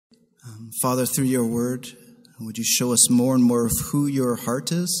Father, through your word, would you show us more and more of who your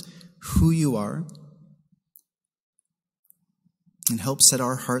heart is, who you are, and help set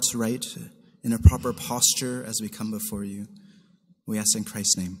our hearts right in a proper posture as we come before you. We ask in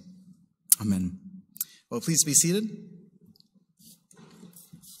Christ's name. Amen. Well, please be seated.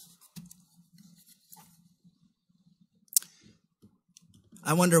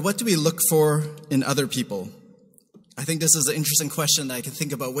 I wonder, what do we look for in other people? I think this is an interesting question that I can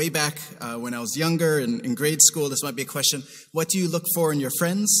think about way back when I was younger in grade school. This might be a question. What do you look for in your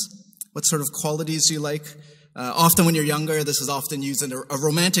friends? What sort of qualities do you like? Often when you're younger, this is often used in a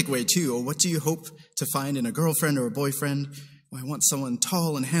romantic way too. Or what do you hope to find in a girlfriend or a boyfriend? Well, I want someone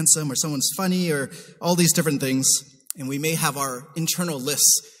tall and handsome, or someone's funny, or all these different things. And we may have our internal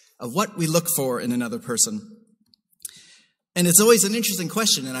lists of what we look for in another person. And it's always an interesting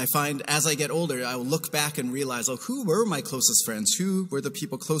question, and I find as I get older, I will look back and realize, who were my closest friends? Who were the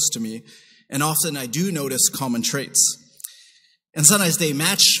people close to me? And often I do notice common traits. And sometimes they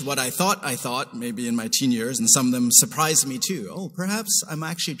match what I thought, maybe in my teen years, and some of them surprise me too. Perhaps I'm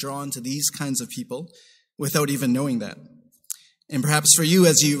actually drawn to these kinds of people without even knowing that. And perhaps for you,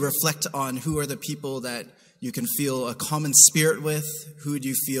 as you reflect on who are the people that you can feel a common spirit with, who do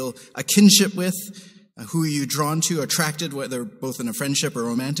you feel a kinship with, who are you drawn to, attracted, whether both in a friendship or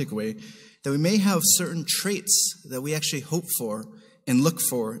romantic way, that we may have certain traits that we actually hope for and look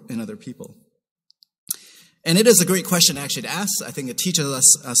for in other people. And it is a great question actually to ask. I think it teaches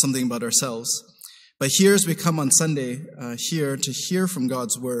us something about ourselves. But here, as we come on Sunday here to hear from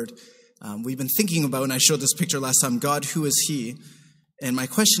God's word, we've been thinking about, and I showed this picture last time, God, who is he? And my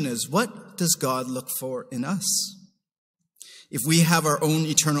question is, what does God look for in us? If we have our own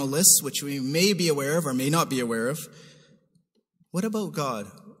eternal lists, which we may be aware of or may not be aware of, what about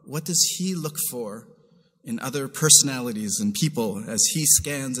God? What does he look for in other personalities and people as he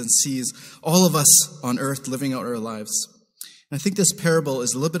scans and sees all of us on earth living out our lives? And I think this parable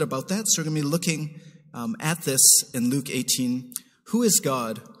is a little bit about that. So we're going to be looking at this in Luke 18. Who is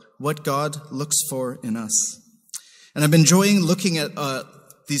God? What God looks for in us. And I've been enjoying looking at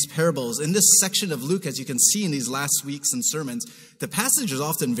these parables. In this section of Luke, as you can see in these last weeks and sermons, the passage is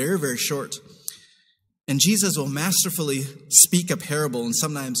often very, very short. And Jesus will masterfully speak a parable in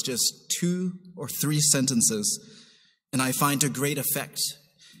sometimes just 2 or 3 sentences. And I find to great effect.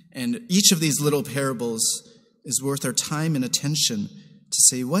 And each of these little parables is worth our time and attention to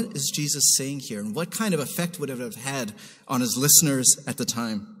say, what is Jesus saying here? And what kind of effect would it have had on his listeners at the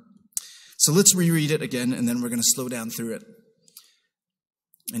time? So let's reread it again, and then we're going to slow down through it.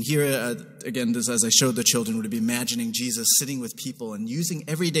 And here, again, this, as I showed the children, would be imagining Jesus sitting with people and using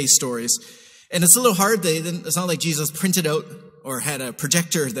everyday stories. And it's a little hard. It's not like Jesus printed out or had a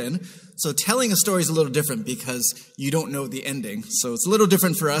projector then. So telling a story is a little different because you don't know the ending. So it's a little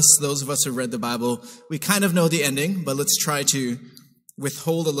different for us, those of us who read the Bible. We kind of know the ending, but let's try to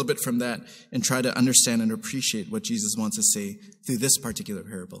withhold a little bit from that and try to understand and appreciate what Jesus wants to say through this particular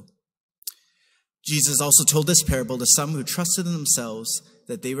parable. Jesus also told this parable to some who trusted in themselves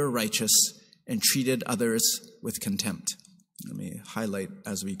that they were righteous and treated others with contempt. Let me highlight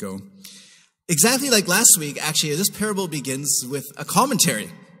as we go. Exactly like last week, actually, this parable begins with a commentary.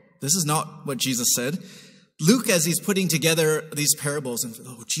 This is not what Jesus said. Luke, as he's putting together these parables, and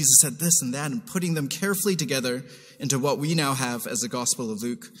Jesus said this and that, and putting them carefully together into what we now have as the Gospel of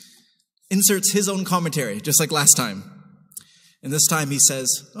Luke, inserts his own commentary, just like last time. And this time he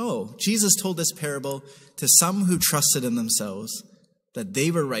says, Jesus told this parable to some who trusted in themselves that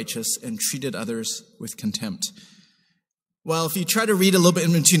they were righteous and treated others with contempt. Well, if you try to read a little bit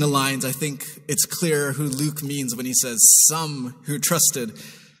in between the lines, I think it's clear who Luke means when he says some who trusted.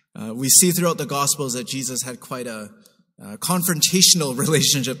 We see throughout the Gospels that Jesus had quite a confrontational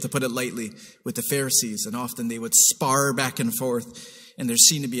relationship, to put it lightly, with the Pharisees. And often they would spar back and forth, and there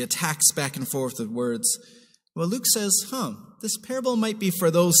seemed to be attacks back and forth with words. Well, Luke says, this parable might be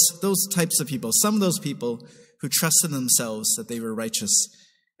for those types of people, some of those people who trusted themselves that they were righteous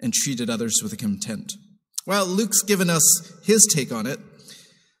and treated others with contempt. Well, Luke's given us his take on it.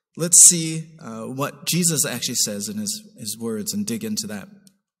 Let's see what Jesus actually says in his words and dig into that.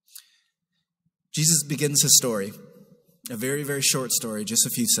 Jesus begins his story, a very, very short story, just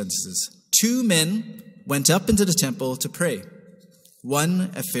a few sentences. 2 men went up into the temple to pray,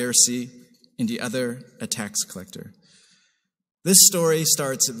 one a Pharisee and the other a tax collector. This story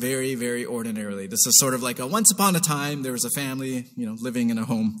starts very, very ordinarily. This is sort of like a once upon a time, there was a family, living in a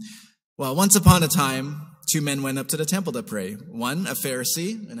home. Well, once upon a time, 2 men went up to the temple to pray. One, a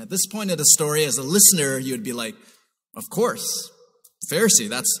Pharisee. And at this point of the story, as a listener, you would be like, of course, Pharisee,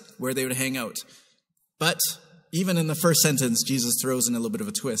 that's where they would hang out. But even in the first sentence, Jesus throws in a little bit of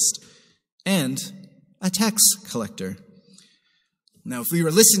a twist. and a tax collector. Now, if we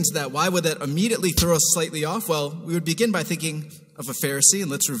were listening to that, why would that immediately throw us slightly off? Well, we would begin by thinking of a Pharisee,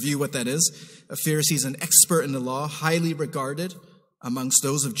 and let's review what that is. A Pharisee is an expert in the law, highly regarded amongst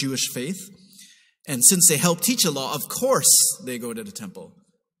those of Jewish faith. And since they help teach a law, of course they go to the temple.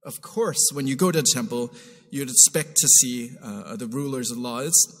 Of course, when you go to the temple, you'd expect to see the rulers of the law.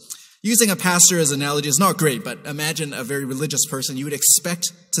 Using a pastor as an analogy is not great, but imagine a very religious person. You would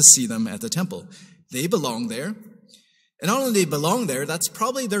expect to see them at the temple. They belong there. And not only do they belong there, that's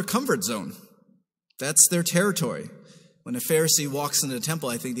probably their comfort zone. That's their territory. When a Pharisee walks into the temple,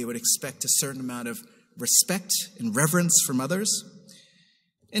 I think they would expect a certain amount of respect and reverence from others.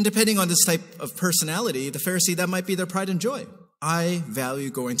 And depending on this type of personality, the Pharisee, that might be their pride and joy. I value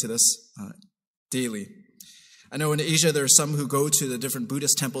going to this daily. I know in Asia, there are some who go to the different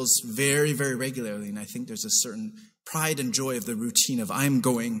Buddhist temples very, very regularly, and I think there's a certain pride and joy of the routine of I'm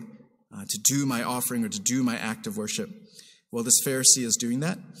going to do my offering or to do my act of worship. Well, this Pharisee is doing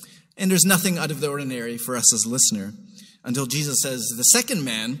that, and there's nothing out of the ordinary for us as a listener until Jesus says the second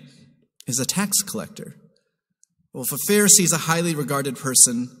man is a tax collector. Well, if a Pharisee is a highly regarded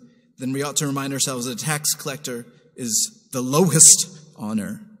person, then we ought to remind ourselves that a tax collector is the lowest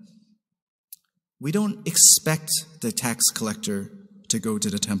honor. We don't expect the tax collector to go to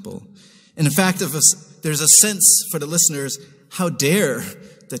the temple. And in fact, there's a sense for the listeners, how dare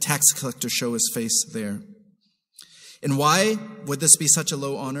the tax collector show his face there? And why would this be such a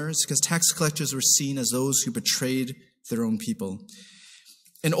low honor? It's because tax collectors were seen as those who betrayed their own people.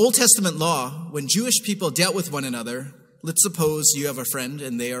 In Old Testament law, when Jewish people dealt with one another, let's suppose you have a friend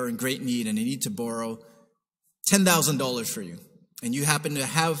and they are in great need and they need to borrow $10,000 for you, and you happen to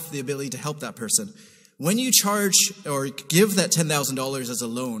have the ability to help that person. When you charge or give that $10,000 as a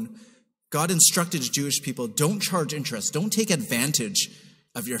loan, God instructed Jewish people, don't charge interest, don't take advantage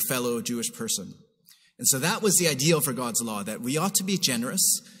of your fellow Jewish person. And so that was the ideal for God's law, that we ought to be generous,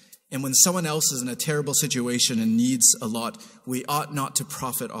 and when someone else is in a terrible situation and needs a lot, we ought not to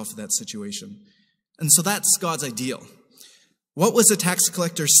profit off of that situation. And so that's God's ideal. What was a tax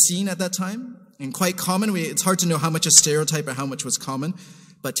collector seen at that time? And quite common, it's hard to know how much is stereotype or how much was common,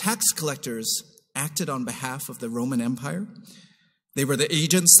 but tax collectors acted on behalf of the Roman Empire. They were the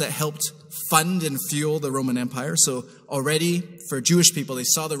agents that helped fund and fuel the Roman Empire. So already for Jewish people, they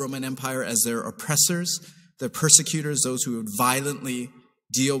saw the Roman Empire as their oppressors, their persecutors, those who would violently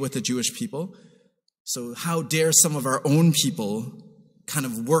deal with the Jewish people. So how dare some of our own people kind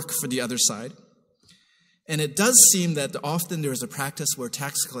of work for the other side? And it does seem that often there is a practice where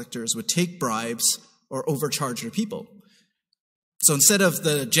tax collectors would take bribes or overcharge their people. So instead of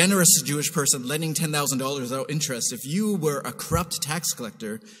the generous Jewish person lending $10,000 without interest, if you were a corrupt tax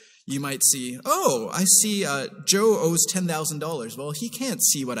collector, you might see, oh, I see Joe owes $10,000. Well, he can't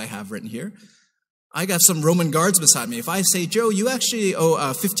see what I have written here. I got some Roman guards beside me. If I say, Joe, you actually owe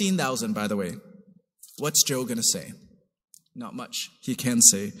 $15,000, by the way, what's Joe going to say? Not much, he can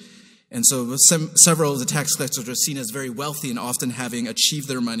say. And so several of the tax collectors are seen as very wealthy and often having achieved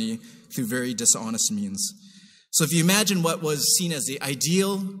their money through very dishonest means. So if you imagine what was seen as the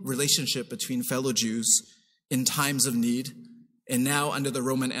ideal relationship between fellow Jews in times of need, and now under the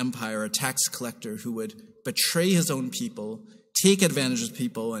Roman Empire, a tax collector who would betray his own people, take advantage of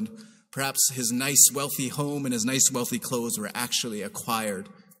people, and perhaps his nice, wealthy home and his nice, wealthy clothes were actually acquired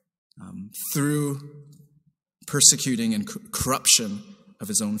through persecuting and corruption of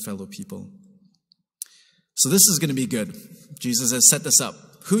his own fellow people. So this is going to be good. Jesus has set this up.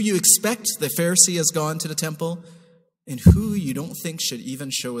 Who you expect, the Pharisee has gone to the temple, and who you don't think should even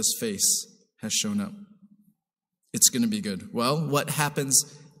show his face has shown up. It's going to be good. Well, what happens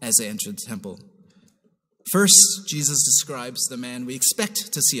as they enter the temple? First, Jesus describes the man we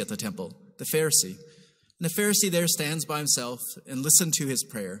expect to see at the temple, the Pharisee. And the Pharisee there stands by himself and listen to his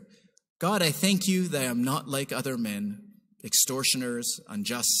prayer. God, I thank you that I am not like other men, extortioners,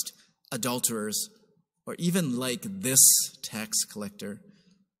 unjust, adulterers, or even like this tax collector.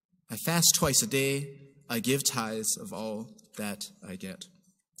 I fast twice a day. I give tithes of all that I get.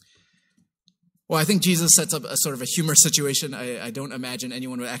 Well, I think Jesus sets up a sort of a humorous situation. I don't imagine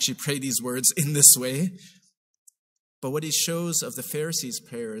anyone would actually pray these words in this way. But what he shows of the Pharisee's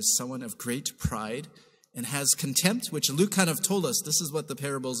prayer is someone of great pride and has contempt, which Luke kind of told us. This is what the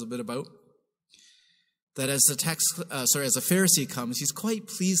parable is a bit about. That as a Pharisee comes, he's quite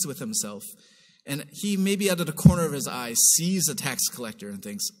pleased with himself. And he, maybe out of the corner of his eye, sees a tax collector and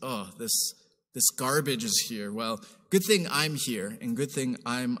thinks, oh, this garbage is here. Well, good thing I'm here, and good thing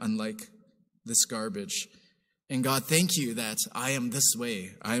I'm unlike this garbage. And God, thank you that I am this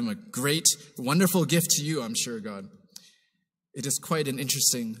way. I am a great, wonderful gift to you, I'm sure, God. It is quite an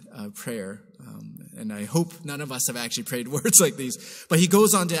interesting prayer, and I hope none of us have actually prayed words like these. But he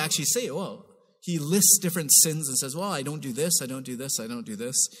goes on to actually say, well, he lists different sins and says, well, I don't do this, I don't do this, I don't do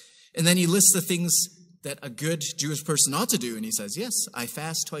this. And then he lists the things that a good Jewish person ought to do, and he says, yes, I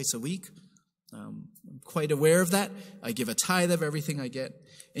fast twice a week. I'm quite aware of that. I give a tithe of everything I get.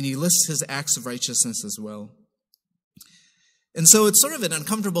 And he lists his acts of righteousness as well. And so it's sort of an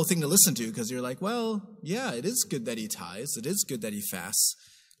uncomfortable thing to listen to, because you're like, well, yeah, it is good that he tithes. It is good that he fasts.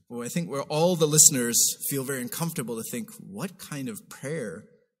 Well, I think where all the listeners feel very uncomfortable to think, what kind of prayer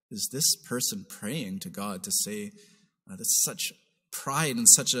is this person praying to God to say that's such pride and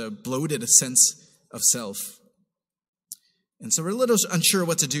such a bloated sense of self? And so we're a little unsure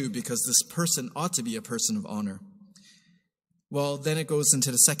what to do, because this person ought to be a person of honor. Well, then it goes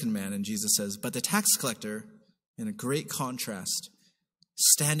into the second man, and Jesus says, but the tax collector, in a great contrast,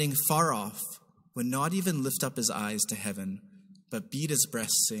 standing far off, would not even lift up his eyes to heaven, but beat his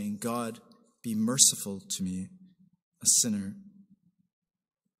breast, saying, God, be merciful to me, a sinner.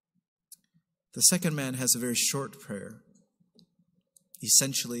 The second man has a very short prayer.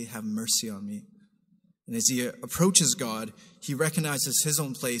 Essentially, have mercy on me. And as he approaches God, he recognizes his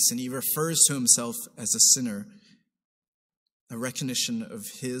own place, and he refers to himself as a sinner, a recognition of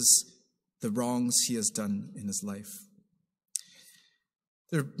the wrongs he has done in his life.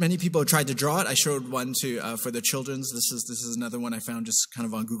 There are many people who tried to draw it. I showed one for the children's. This is another one I found just kind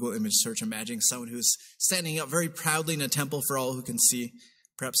of on Google image search, imagining someone who's standing up very proudly in a temple for all who can see.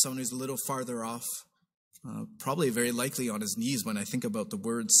 Perhaps someone who's a little farther off, probably very likely on his knees when I think about the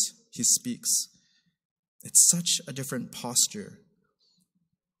words he speaks. It's such a different posture.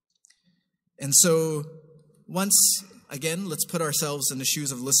 And so once again, let's put ourselves in the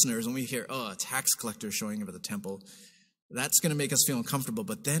shoes of listeners when we hear, a tax collector showing up at the temple. That's going to make us feel uncomfortable.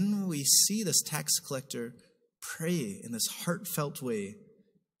 But then we see this tax collector pray in this heartfelt way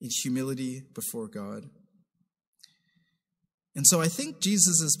in humility before God. And so I think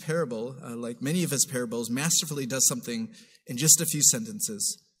Jesus' parable, like many of his parables, masterfully does something in just a few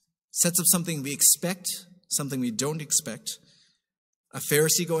sentences. Sets up something we expect, something we don't expect. A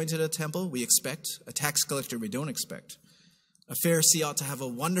Pharisee going to the temple, we expect. A tax collector, we don't expect. A Pharisee ought to have a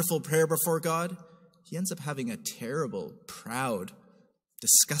wonderful prayer before God. He ends up having a terrible, proud,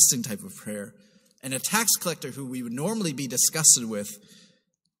 disgusting type of prayer. And a tax collector, who we would normally be disgusted with,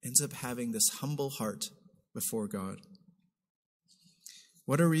 ends up having this humble heart before God.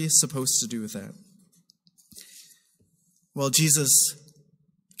 What are we supposed to do with that? Well, Jesus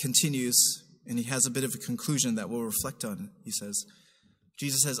continues, and he has a bit of a conclusion that we'll reflect on.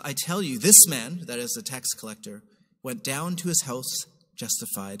 Jesus says, I tell you, this man, that is the tax collector, went down to his house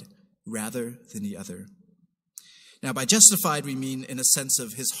justified rather than the other. Now, by justified, we mean in a sense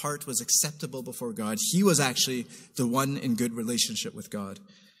of his heart was acceptable before God. He was actually the one in good relationship with God.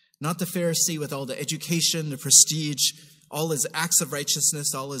 Not the Pharisee with all the education, the prestige, all his acts of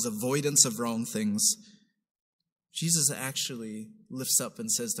righteousness, all his avoidance of wrong things. Jesus actually lifts up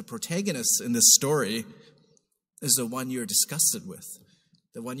and says the protagonist in this story is the one you're disgusted with.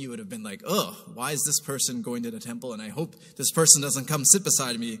 The one you would have been like, why is this person going to the temple? And I hope this person doesn't come sit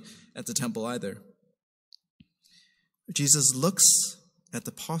beside me at the temple either. Jesus looks at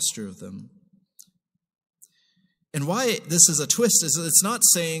the posture of them. And why this is a twist is that it's not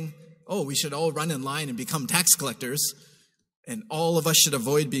saying, we should all run in line and become tax collectors, and all of us should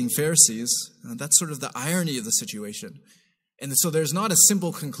avoid being Pharisees. That's sort of the irony of the situation. And so there's not a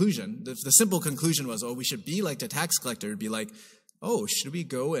simple conclusion. The simple conclusion was, we should be like the tax collector. It'd be like, should we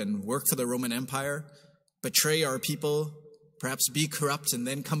go and work for the Roman Empire, betray our people, perhaps be corrupt, and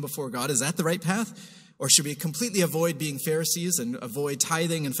then come before God? Is that the right path? Or should we completely avoid being Pharisees and avoid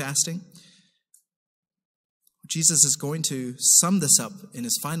tithing and fasting? Jesus is going to sum this up in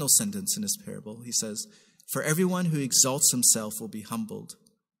his final sentence in his parable. He says, for everyone who exalts himself will be humbled,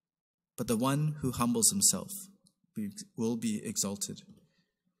 but the one who humbles himself will be exalted.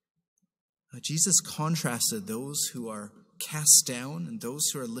 Jesus contrasted those who are cast down and those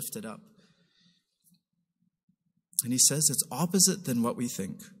who are lifted up. And he says it's opposite than what we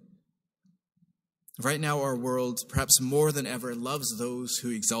think. Right now, our world, perhaps more than ever, loves those who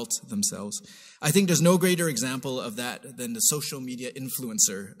exalt themselves. I think there's no greater example of that than the social media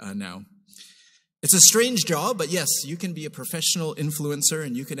influencer now. It's a strange job, but yes, you can be a professional influencer,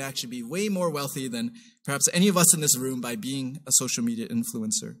 and you can actually be way more wealthy than perhaps any of us in this room by being a social media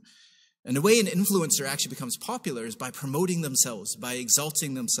influencer. And the way an influencer actually becomes popular is by promoting themselves, by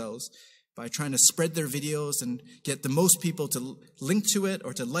exalting themselves, by trying to spread their videos and get the most people to link to it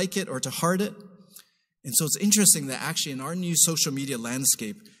or to like it or to heart it. And so it's interesting that actually in our new social media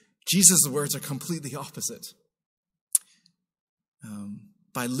landscape, Jesus' words are completely opposite.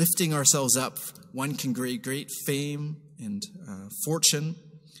 By lifting ourselves up, one can create great fame and fortune.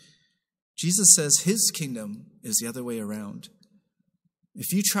 Jesus says his kingdom is the other way around.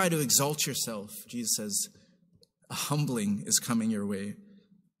 If you try to exalt yourself, Jesus says, a humbling is coming your way.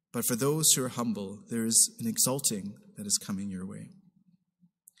 But for those who are humble, there is an exalting that is coming your way.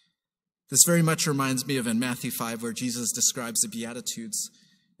 This very much reminds me of in Matthew 5, where Jesus describes the Beatitudes,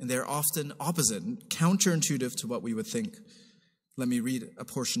 and they're often opposite and counterintuitive to what we would think. Let me read a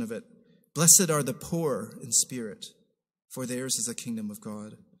portion of it. Blessed are the poor in spirit, for theirs is the kingdom of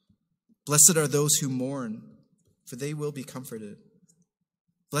God. Blessed are those who mourn, for they will be comforted.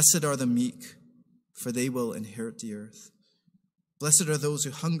 Blessed are the meek, for they will inherit the earth. Blessed are those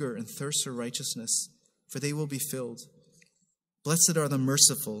who hunger and thirst for righteousness, for they will be filled. Blessed are the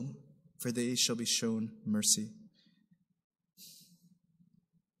merciful, for they shall be shown mercy.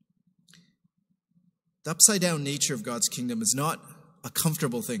 The upside-down nature of God's kingdom is not a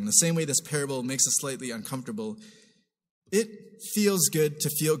comfortable thing. The same way this parable makes us slightly uncomfortable, it feels good to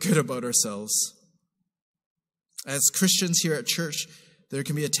feel good about ourselves. As Christians here at church, there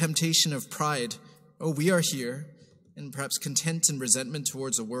can be a temptation of pride. Oh, we are here, and perhaps contempt and resentment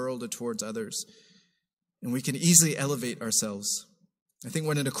towards the world or towards others. And we can easily elevate ourselves. I think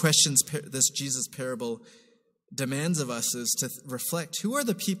one of the questions this Jesus parable demands of us is to reflect, who are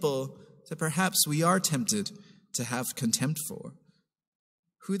the people that perhaps we are tempted to have contempt for?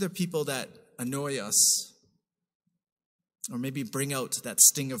 Who are the people that annoy us? Or maybe bring out that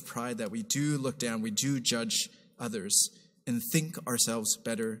sting of pride that we do look down, we do judge others and think ourselves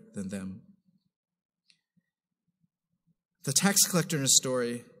better than them. The tax collector in the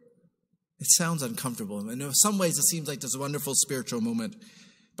story, it sounds uncomfortable. And in some ways it seems like this wonderful spiritual moment.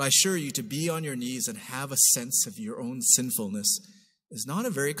 But I assure you, to be on your knees and have a sense of your own sinfulness is not a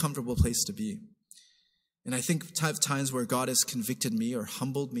very comfortable place to be. And I think times where God has convicted me or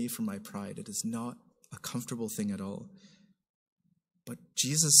humbled me from my pride, it is not a comfortable thing at all. But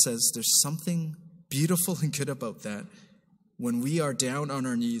Jesus says there's something beautiful and good about that when we are down on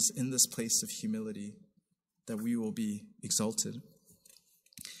our knees in this place of humility, that we will be exalted.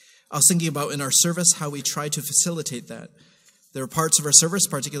 I was thinking about in our service how we try to facilitate that. There are parts of our service,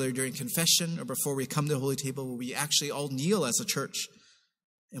 particularly during confession or before we come to the Holy Table, where we actually all kneel as a church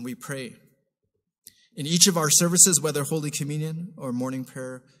and we pray. In each of our services, whether Holy Communion or morning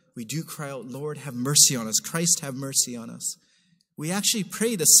prayer, we do cry out, Lord, have mercy on us. Christ, have mercy on us. We actually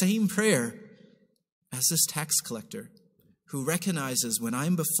pray the same prayer as this tax collector who recognizes when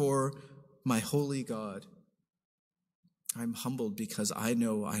I'm before my holy God, I'm humbled because I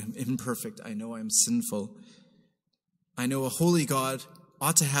know I'm imperfect. I know I'm sinful. I know a holy God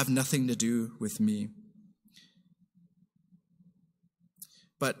ought to have nothing to do with me.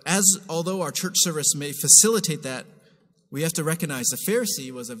 But although our church service may facilitate that, we have to recognize the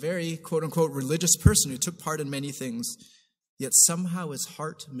Pharisee was a very, quote-unquote, religious person who took part in many things, yet somehow his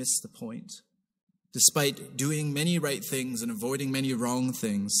heart missed the point. Despite doing many right things and avoiding many wrong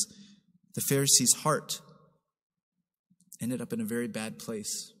things, the Pharisee's heart ended up in a very bad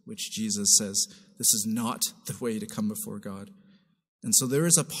place, which Jesus says, this is not the way to come before God. And so there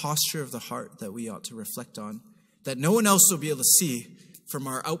is a posture of the heart that we ought to reflect on, that no one else will be able to see from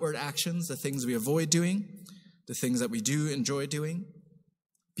our outward actions, the things we avoid doing, the things that we do enjoy doing.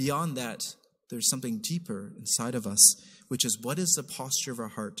 Beyond that, there's something deeper inside of us, which is what is the posture of our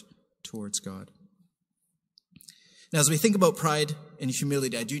heart towards God. Now, as we think about pride and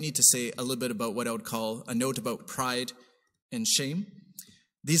humility, I do need to say a little bit about what I would call a note about pride and shame.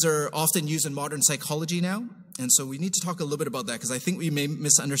 These are often used in modern psychology now, and so we need to talk a little bit about that because I think we may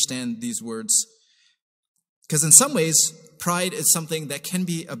misunderstand these words. Because in some ways, pride is something that can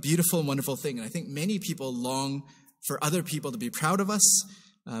be a beautiful and wonderful thing, and I think many people long for other people to be proud of us.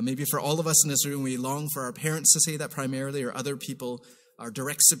 Maybe for all of us in this room, we long for our parents to say that primarily, or other people, our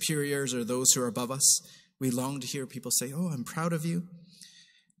direct superiors or those who are above us. We long to hear people say, oh, I'm proud of you.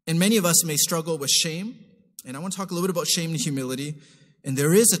 And many of us may struggle with shame. And I want to talk a little bit about shame and humility. And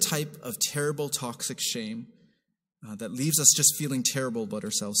there is a type of terrible, toxic shame that leaves us just feeling terrible about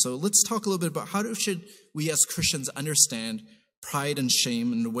ourselves. So let's talk a little bit about how should we as Christians understand pride and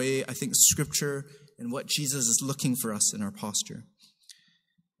shame in the way I think Scripture and what Jesus is looking for us in our posture.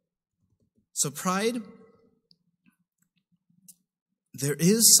 So pride, there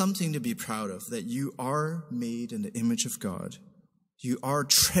is something to be proud of, that you are made in the image of God. You are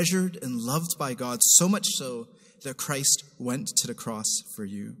treasured and loved by God, so much so that Christ went to the cross for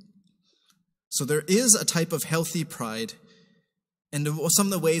you. So there is a type of healthy pride, and some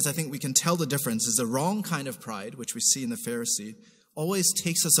of the ways I think we can tell the difference is the wrong kind of pride, which we see in the Pharisee, always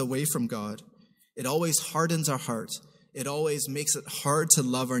takes us away from God. It always hardens our heart, it always makes it hard to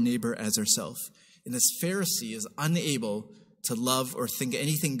love our neighbor as ourselves. And this Pharisee is unable to love or think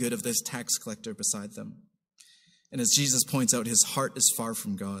anything good of this tax collector beside them. And as Jesus points out, his heart is far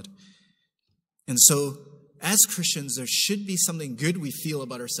from God. And so, as Christians, there should be something good we feel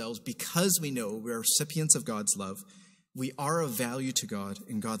about ourselves because we know we're recipients of God's love. We are of value to God,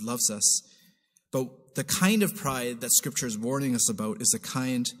 and God loves us. But the kind of pride that Scripture is warning us about is the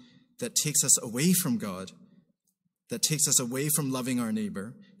kind that takes us away from God, that takes us away from loving our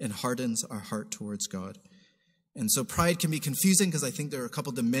neighbor and hardens our heart towards God. And so pride can be confusing because I think there are a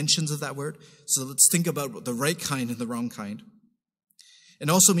couple dimensions of that word. So let's think about the right kind and the wrong kind.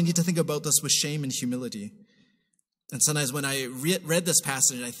 And also we need to think about this with shame and humility. And sometimes when I read this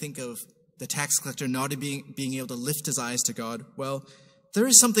passage, I think of the tax collector not being able to lift his eyes to God. Well, there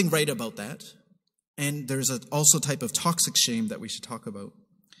is something right about that. And there's also a type of toxic shame that we should talk about.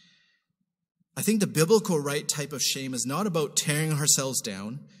 I think the biblical right type of shame is not about tearing ourselves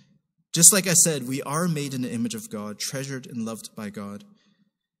down. Just like I said, we are made in the image of God, treasured and loved by God.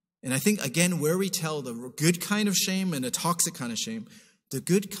 And I think, again, where we tell the good kind of shame and the toxic kind of shame, the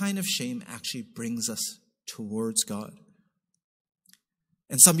good kind of shame actually brings us towards God.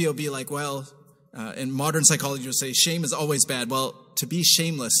 And some people will be like, well, in modern psychology, you'll say shame is always bad. Well, to be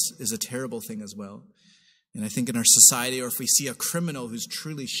shameless is a terrible thing as well. And I think in our society, or if we see a criminal who's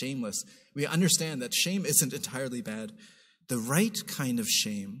truly shameless, we understand that shame isn't entirely bad. The right kind of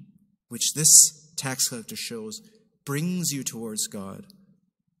shame, which this tax collector shows, brings you towards God.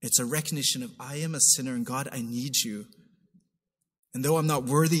 It's a recognition of, I am a sinner, and God, I need you. And though I'm not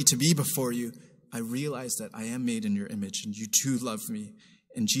worthy to be before you, I realize that I am made in your image, and you do love me.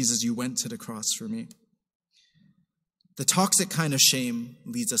 And Jesus, you went to the cross for me. The toxic kind of shame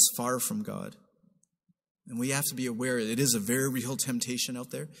leads us far from God. And we have to be aware it is a very real temptation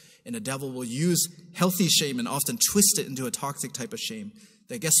out there. And the devil will use healthy shame and often twist it into a toxic type of shame.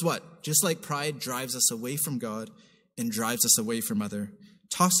 That guess what? Just like pride drives us away from God and drives us away from others,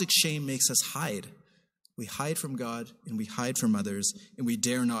 toxic shame makes us hide. We hide from God and we hide from others, and we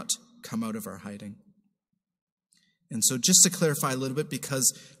dare not come out of our hiding. And so just to clarify a little bit,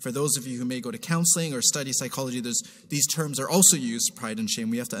 because for those of you who may go to counseling or study psychology, these terms are also used, pride and shame.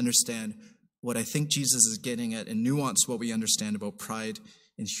 We have to understand what I think Jesus is getting at and nuance what we understand about pride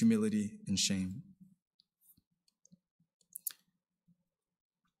and humility and shame.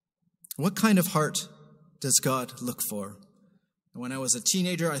 What kind of heart does God look for? When I was a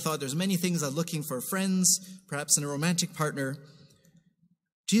teenager, I thought there's many things I'm looking for: friends, perhaps in a romantic partner.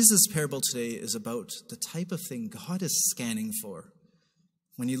 Jesus' parable today is about the type of thing God is scanning for.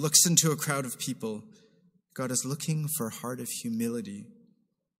 When he looks into a crowd of people, God is looking for a heart of humility,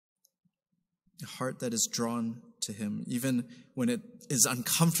 a heart that is drawn to him, even when it is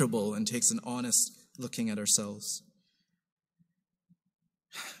uncomfortable and takes an honest looking at ourselves.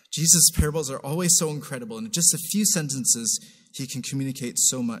 Jesus' parables are always so incredible. In just a few sentences, he can communicate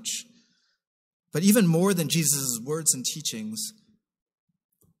so much. But even more than Jesus' words and teachings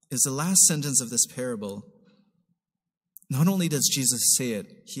is the last sentence of this parable. Not only does Jesus say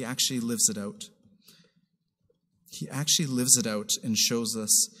it, he actually lives it out. He actually lives it out and shows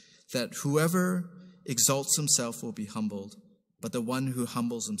us that whoever exalts himself will be humbled, but the one who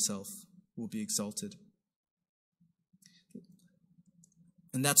humbles himself will be exalted.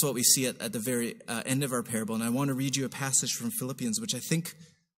 And that's what we see at the very end of our parable. And I want to read you a passage from Philippians, which I think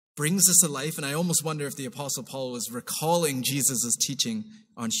brings this to life. And I almost wonder if the Apostle Paul was recalling Jesus' teaching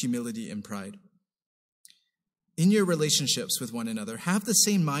on humility and pride. In your relationships with one another, have the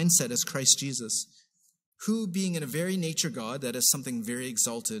same mindset as Christ Jesus, who, being in a very nature God, that is something very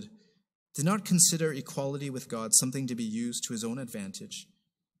exalted, did not consider equality with God something to be used to his own advantage.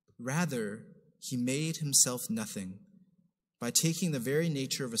 Rather, he made himself nothing by taking the very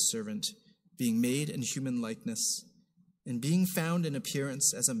nature of a servant, being made in human likeness, and being found in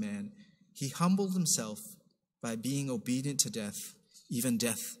appearance as a man. He humbled himself by being obedient to death, even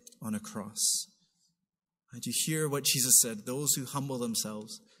death on a cross. Do you hear what Jesus said? Those who humble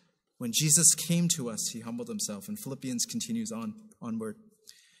themselves. When Jesus came to us, he humbled himself. And Philippians continues onward.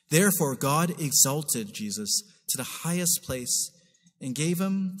 Therefore, God exalted Jesus to the highest place and gave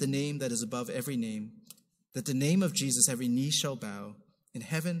him the name that is above every name, that the name of Jesus every knee shall bow, in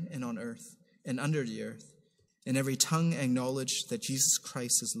heaven and on earth and under the earth, and every tongue acknowledge that Jesus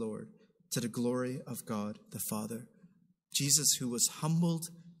Christ is Lord, to the glory of God the Father. Jesus, who was humbled,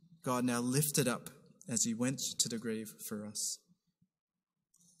 God now lifted up as he went to the grave for us.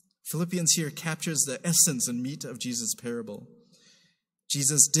 Philippians here captures the essence and meat of Jesus' parable.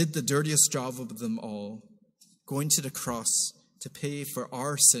 Jesus did the dirtiest job of them all, going to the cross to pay for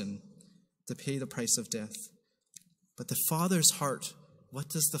our sin, to pay the price of death. But the Father's heart, what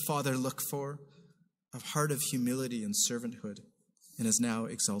does the Father look for? A heart of humility and servanthood, and has now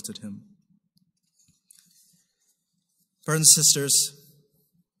exalted him. Brothers and sisters,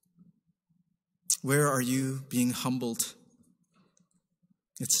 where are you being humbled?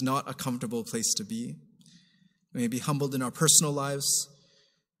 It's not a comfortable place to be. We may be humbled in our personal lives.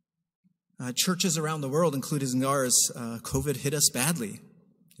 Churches around the world, including ours, COVID hit us badly.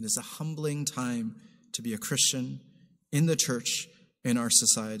 It is a humbling time to be a Christian in the church, in our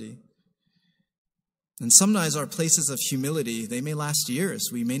society. And sometimes our places of humility, they may last years.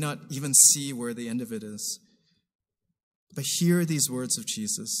 We may not even see where the end of it is. But hear these words of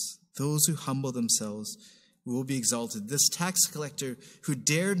Jesus. Those who humble themselves will be exalted. This tax collector who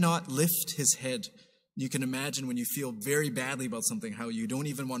dared not lift his head. You can imagine when you feel very badly about something, how you don't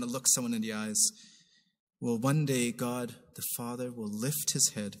even want to look someone in the eyes. Well, one day God, the Father, will lift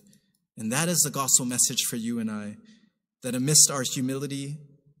his head. And that is the gospel message for you and I, that amidst our humility,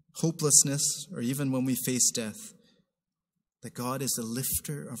 hopelessness, or even when we face death, that God is the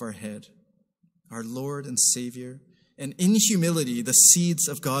lifter of our head, our Lord and Savior. And in humility, the seeds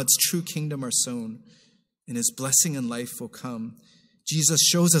of God's true kingdom are sown, and his blessing and life will come. Jesus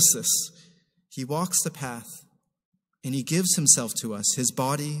shows us this. He walks the path, and he gives himself to us. His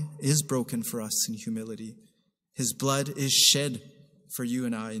body is broken for us in humility. His blood is shed for you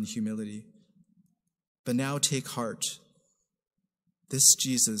and I in humility. But now take heart. This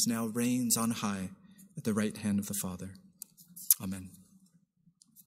Jesus now reigns on high at the right hand of the Father. Amen.